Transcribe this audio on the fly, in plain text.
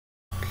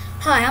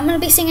Hi, I'm going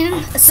to be singing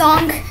a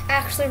song I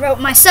actually wrote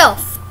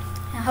myself.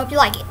 I hope you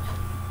like it.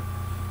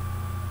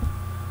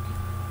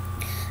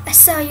 I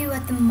saw you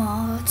at the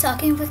mall,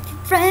 talking with your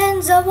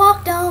friends. I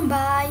walked on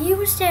by, you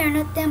were staring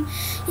at them,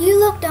 you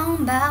looked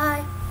on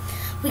by.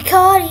 We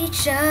caught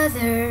each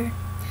other,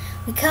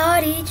 Your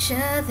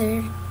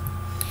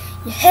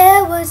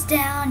hair was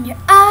down, your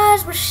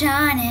eyes were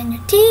shining,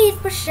 your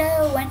teeth were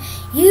showing.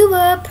 You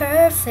were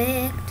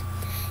perfect,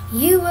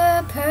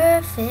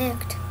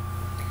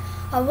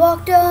 I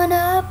walked on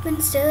up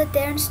and stood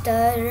there and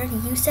stuttered.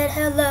 You said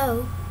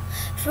hello.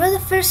 For the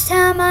first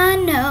time I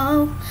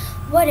know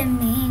what it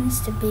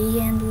means to be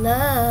in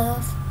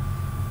love.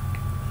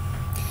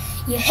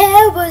 Your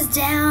hair was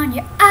down,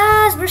 your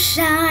eyes were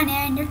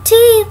shining, your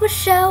teeth were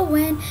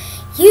showing.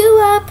 You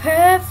were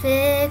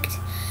perfect,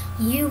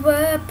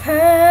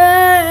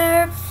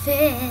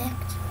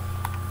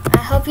 I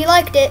hope you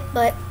liked it,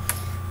 but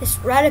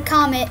just write a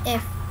comment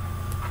if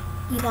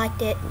you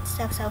liked it and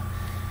stuff. So,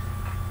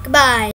 goodbye.